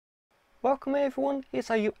Welcome everyone, here's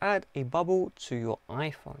how you add a bubble to your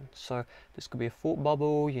iPhone. So this could be a thought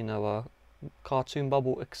bubble, a cartoon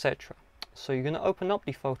bubble, etc. So you're going to open up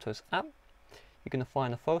the Photos app, you're going to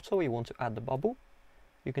find a photo where you want to add the bubble,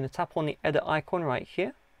 you're going to tap on the edit icon right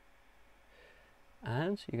here,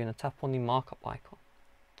 and you're going to tap on the markup icon.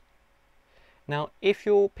 Now if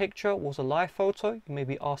your picture was a live photo, you may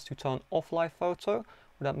be asked to turn off live photo.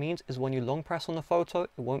 What that means is when you long press on the photo,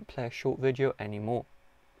 it won't play a short video anymore.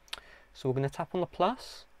 So we're going to tap on the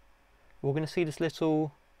plus, we're going to see this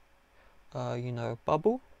little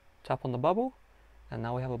bubble, tap on the bubble, and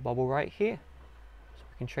now we have a bubble right here. So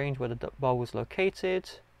we can change where the bubble is located,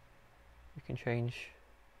 we can change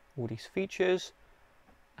all these features,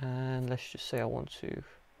 and let's just say I want to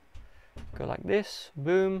go like this,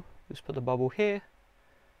 boom, just put the bubble here.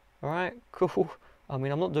 Alright, cool. I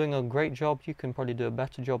mean, I'm not doing a great job, you can probably do a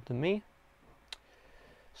better job than me.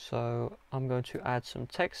 So I'm going to add some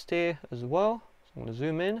text here as well. So I'm going to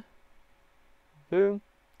zoom in, boom.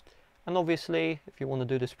 And obviously, if you want to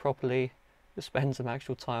do this properly, just spend some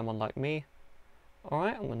actual time, unlike me.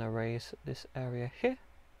 Alright, I'm going to erase this area here.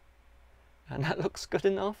 And that looks good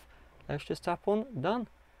enough. Let's just tap on done.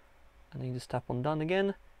 And then you just tap on done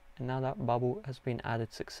again. And now that bubble has been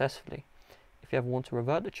added successfully. If you ever want to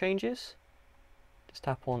revert the changes, just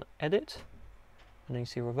tap on edit. And then you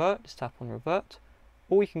see revert, just tap on revert.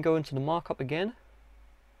 Or you can go into the markup again,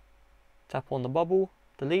 tap on the bubble,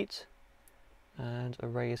 delete, and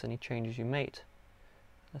erase any changes you made.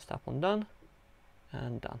 Let's tap on done,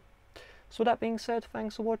 and done. So with that being said,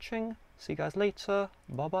 thanks for watching, see you guys later,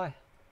 bye bye.